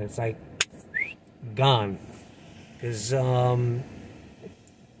now. And it's like, gone. Because there's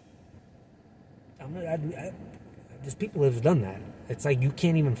people that have done that. It's like you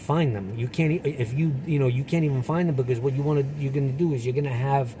can't even find them. You can't, if you can't even find them, because what you're going to do is you're going to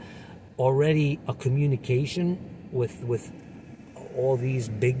have already a communication with all these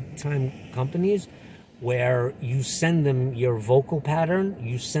big time companies, where you send them your vocal pattern,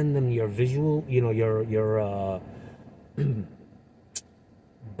 you send them your visual, your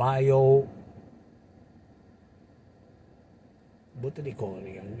bio, what do they call it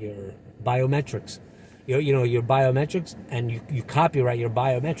again? Your biometrics. Your biometrics, and you copyright your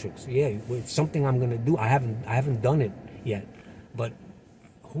biometrics. Yeah, it's something I'm gonna do. I haven't done it yet, but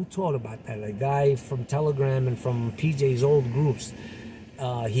who taught about that? A guy from Telegram and from PJ's old groups.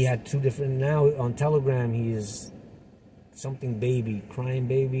 He had two different, now on Telegram he is something baby, crying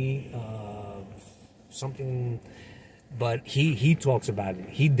baby, something, but he talks about it.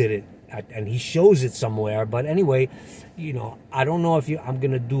 He did it, and he shows it somewhere. But anyway, I don't know if I'm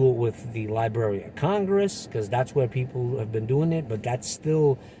going to do it with the Library of Congress, because that's where people have been doing it, but that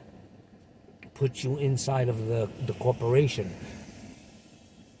still puts you inside of the corporation.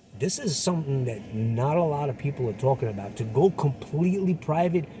 This is something that not a lot of people are talking about. To go completely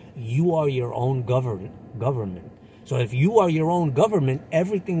private, you are your own government. So if you are your own government,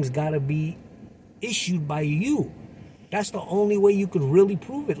 everything's got to be issued by you. That's the only way you could really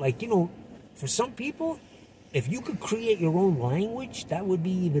prove it. Like, for some people, if you could create your own language, that would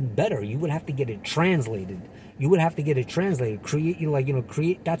be even better. You would have to get it translated.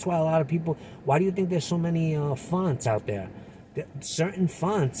 Create. That's why a lot of people, why do you think there's so many fonts out there? Certain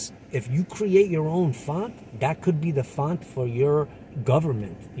fonts, if you create your own font, that could be the font for your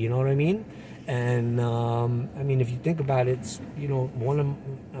government. You know what I mean? And if you think about it, it's,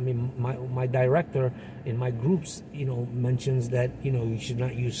 my director in my groups, mentions that you should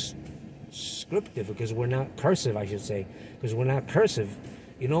not use scriptive, because we're not cursive, I should say, because we're not cursive,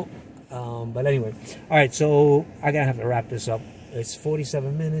 But anyway, all right. So I gotta have to wrap this up. It's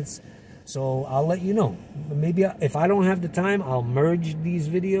 47 minutes. So I'll let you know. Maybe if I don't have the time, I'll merge these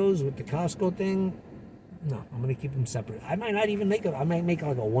videos with the Costco thing. No, I'm going to keep them separate. I might not even make it. I might make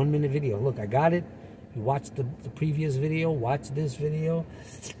like a 1-minute video. Look, I got it. You watched the previous video. Watch this video.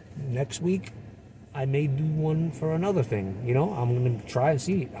 Next week, I may do one for another thing. I'm going to try and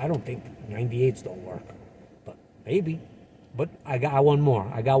see. I don't think 98s don't work. But maybe. But I got one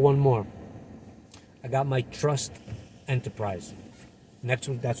more. I got my Trust Enterprise. Next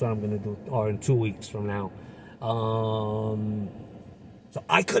week, that's what I'm going to do, or in 2 weeks from now. So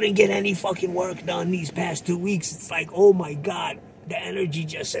I couldn't get any fucking work done these past 2 weeks. It's like, oh my God, the energy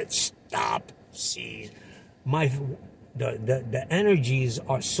just said, stop. See, the energies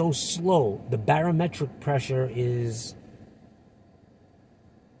are so slow. The barometric pressure is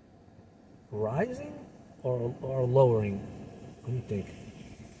rising or lowering. Let me think.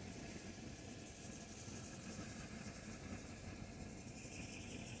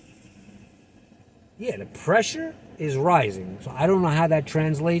 Yeah, the pressure is rising. So I don't know how that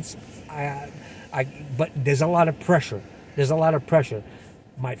translates. But there's a lot of pressure.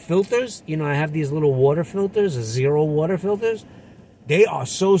 My filters, I have these little water filters, zero water filters. They are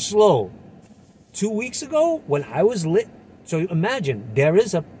so slow. 2 weeks ago, when I was lit, so imagine, there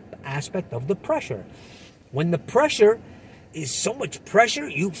is a aspect of the pressure. When the pressure is so much pressure,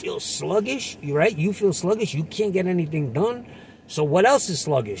 you feel sluggish, right? You feel sluggish. You can't get anything done. So what else is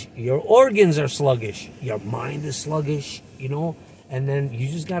sluggish? Your organs are sluggish. Your mind is sluggish, and then you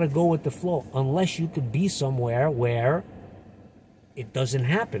just got to go with the flow, unless you could be somewhere where it doesn't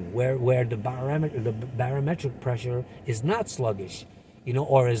happen, where the barometric pressure is not sluggish,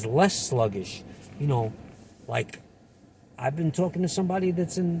 or is less sluggish, like I've been talking to somebody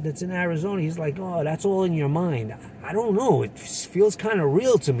that's in Arizona. He's like, oh, that's all in your mind. I don't know. It feels kind of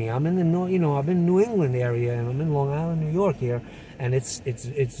real to me. I'm in I'm in New England area, and I'm in Long Island, New York here, and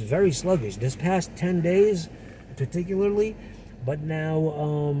it's very sluggish. This past 10 days, particularly, But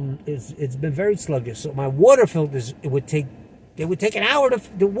now it's been very sluggish. So my water filters, they would take an hour to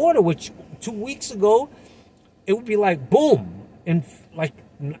the water, which 2 weeks ago it would be like boom, and like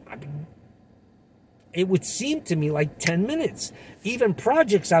it would seem to me like 10 minutes. Even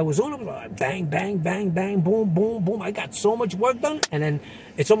projects I was on, it was like bang, bang, bang, bang, boom, boom, boom. I got so much work done, and then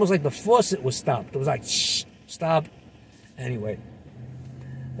it's almost like the faucet was stopped. It was like shh, stop. Anyway,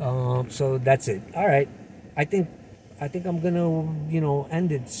 so that's it. All right, I think I'm gonna,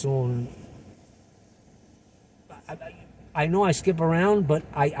 end it soon. I know I skip around, but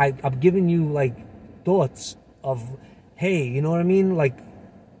I'm giving you like thoughts of, hey, you know what I mean? Like,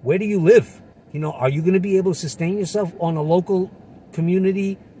 where do you live? Are you going to be able to sustain yourself on a local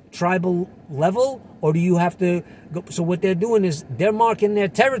community, tribal level, or do you have to go? So what they're doing is they're marking their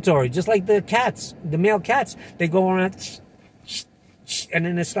territory, just like the cats, the male cats. They go around, and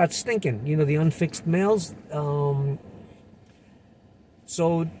then it starts stinking. The unfixed males.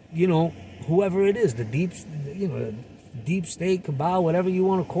 So whoever it is, the deep state cabal, whatever you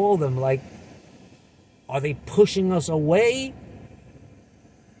want to call them, like, are they pushing us away?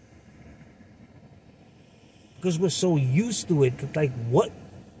 Because we're so used to it. Like, what?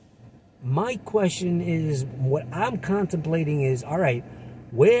 My question is, what I'm contemplating is, all right,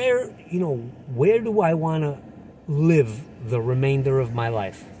 where do I want to live the remainder of my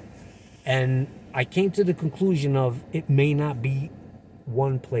life? And I came to the conclusion of it may not be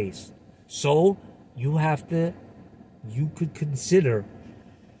one place. So you could consider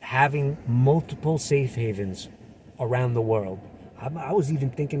having multiple safe havens around the world. I was even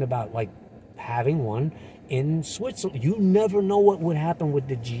thinking about like having one in Switzerland. You never know what would happen with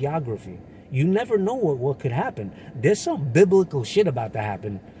the geography. You never know what could happen. There's some biblical shit about to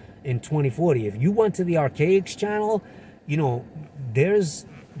happen in 2040. If you went to the Archaics channel, go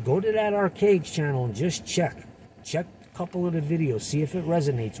to that Archaics channel and just check a couple of the videos, see if it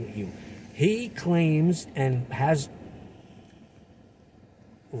resonates with you. He claims and has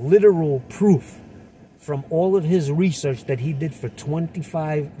literal proof from all of his research that he did for 20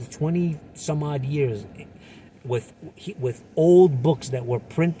 some odd years with old books that were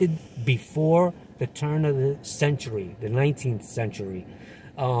printed before the turn of the century, the 19th century,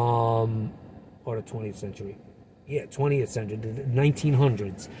 or the 20th century. Yeah, 20th century, the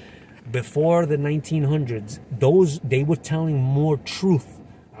 1900s. Before the 1900s, they were telling more truth.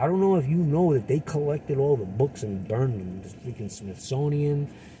 I don't know if you know that they collected all the books and burned them, the freaking Smithsonian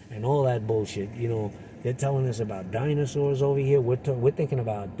and all that bullshit. They're telling us about dinosaurs over here. We're thinking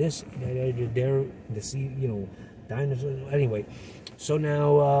about this. They're dinosaurs. Anyway, so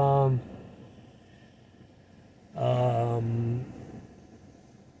now,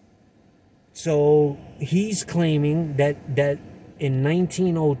 so he's claiming that in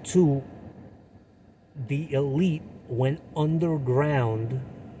 1902, the elite went underground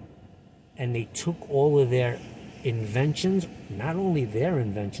and they took all of their inventions, not only their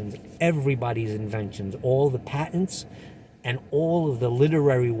inventions, everybody's inventions, all the patents and all of the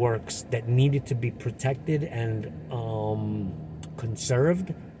literary works that needed to be protected and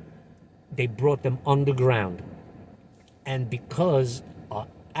conserved, they brought them underground. And because an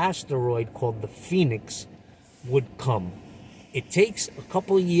asteroid called the Phoenix would come, it takes a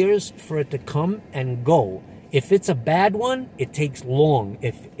couple of years for it to come and go. If it's a bad one, it takes long.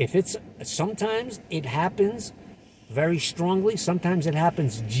 If it's, sometimes it happens very strongly. Sometimes it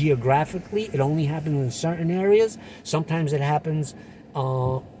happens geographically. It only happens in certain areas. Sometimes it happens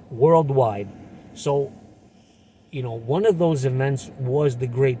worldwide. So, one of those events was the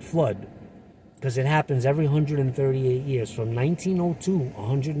Great Flood, because it happens every 138 years. From 1902,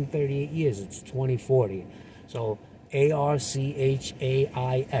 138 years, it's 2040. So ARCHAIX,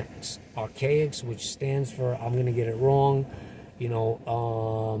 Archaics, which stands for, I'm going to get it wrong,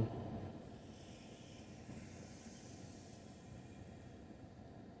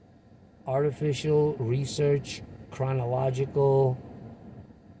 Artificial Research Chronological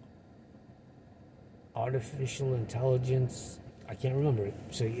Artificial Intelligence. I can't remember it.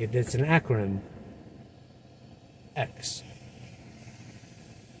 So it's an acronym. X.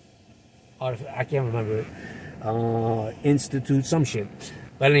 I can't remember it. Institute, some shit.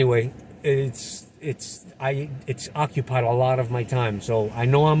 But anyway, it's occupied a lot of my time. So I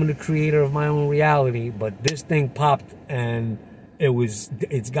know I'm the creator of my own reality, but this thing popped and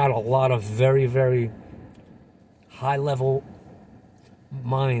it's got a lot of very, very high level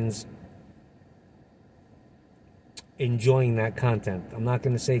minds enjoying that content. I'm not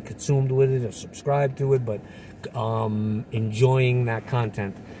going to say consumed with it or subscribed to it, but enjoying that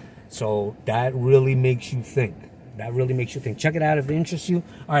content. So that really makes you think. That really makes you think. Check it out if it interests you.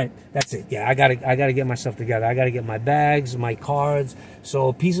 All right, that's it. Yeah, I gotta get myself together. I gotta get my bags, my cards.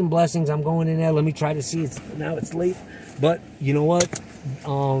 So peace and blessings. I'm going in there. Let me try to see. Now it's late, but you know what?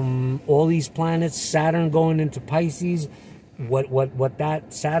 All these planets, Saturn going into Pisces. What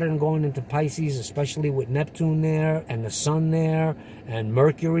that Saturn going into Pisces, especially with Neptune there and the Sun there and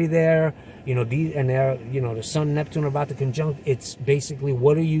Mercury there, the Sun, Neptune are about to conjunct. It's basically,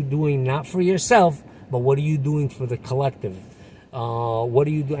 what are you doing not for yourself, but what are you doing for the collective? What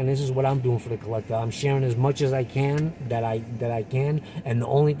do you do? And this is what I'm doing for the collective. I'm sharing as much as I can that I can, and the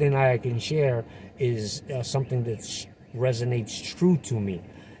only thing that I can share is something that resonates true to me,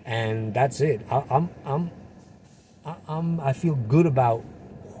 and that's it. I feel good about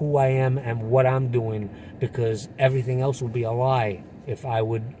who I am and what I'm doing, because everything else would be a lie if I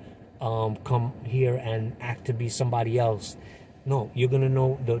would come here and act to be somebody else. No, you're going to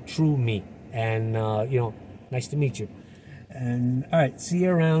know the true me. And, nice to meet you. And, all right, see you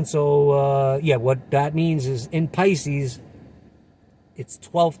around. So, what that means is in Pisces, it's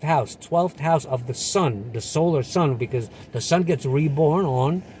 12th house of the sun, the solar sun, because the sun gets reborn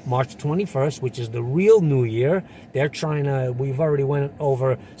on March 21st, which is the real new year. They're trying to, we've already went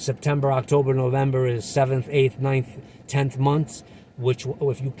over September, October, November is 7th, 8th, 9th, 10th months, which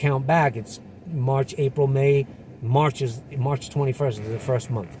if you count back, it's March, April, May. March 21st is the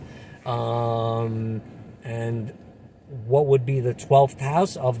first month. And what would be the 12th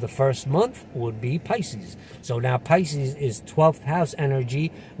house of the first month would be Pisces. So now Pisces is 12th house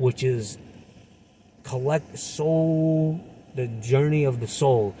energy, which is soul, the journey of the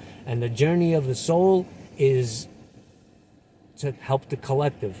soul. And the journey of the soul is to help the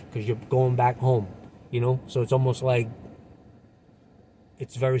collective, because you're going back home, So it's almost like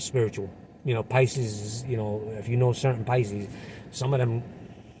it's very spiritual. Pisces is, if you know certain Pisces, some of them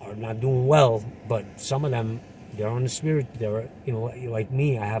are not doing well, but some of them, they're on the spirit. They're, like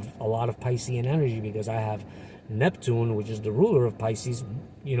me, I have a lot of Piscean energy because I have Neptune, which is the ruler of Pisces,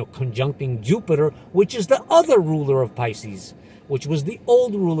 conjuncting Jupiter, which is the other ruler of Pisces, which was the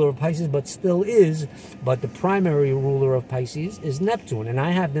old ruler of Pisces, but still is. But the primary ruler of Pisces is Neptune, and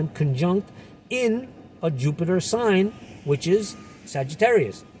I have them conjunct in a Jupiter sign, which is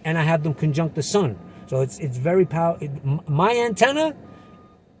Sagittarius, and I have them conjunct the Sun. So it's very powerful. My antenna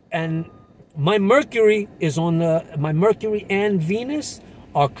and my Mercury is my Mercury and Venus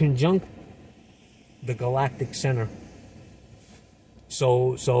are conjunct the galactic center.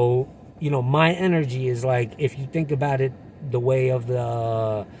 So my energy is like, if you think about it, the way of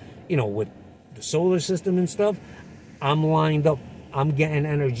the, with the solar system and stuff, I'm lined up. I'm getting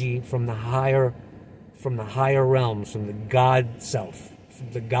energy from the higher realms, from the God self,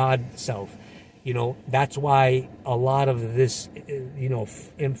 That's why a lot of this,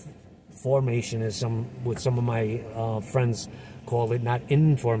 formation is what some of my friends call it, not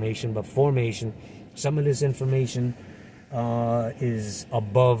information, but formation. Some of this information is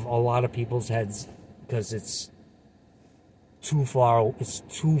above a lot of people's heads because it's too far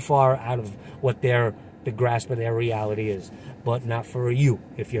out of what the grasp of their reality is. But not for you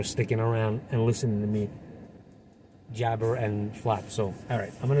if you're sticking around and listening to me jabber and flap. So, all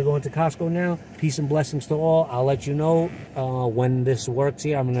right, I'm going to go into Costco now. Peace and blessings to all. I'll let you know when this works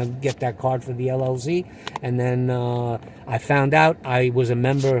here. I'm going to get that card for the LLC. And then I found out I was a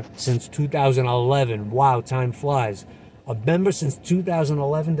member since 2011. Wow, time flies. A member since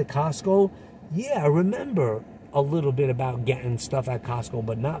 2011 to Costco. Yeah, I remember a little bit about getting stuff at Costco,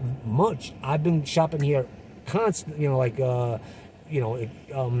 but not much. I've been shopping here constantly,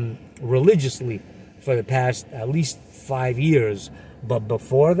 religiously for the past at least 5 years. But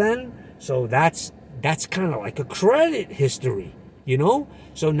before then, so that's kind of like a credit history,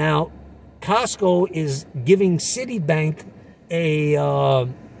 So now Costco is giving Citibank a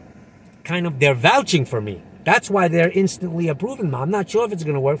they're vouching for me. That's why they're instantly approving me. I'm not sure if it's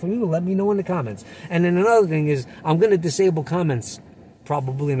going to work for you. Let me know in the comments. And then another thing is, I'm going to disable comments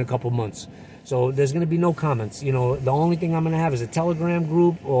probably in a couple months. So there's going to be no comments. The only thing I'm going to have is a Telegram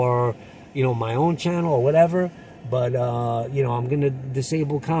group or, my own channel or whatever. But, I'm going to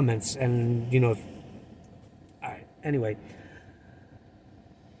disable comments. And, all right. Anyway.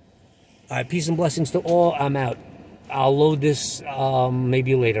 All right. Peace and blessings to all. I'm out. I'll load this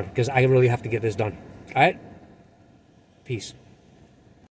maybe later because I really have to get this done. All right. Peace.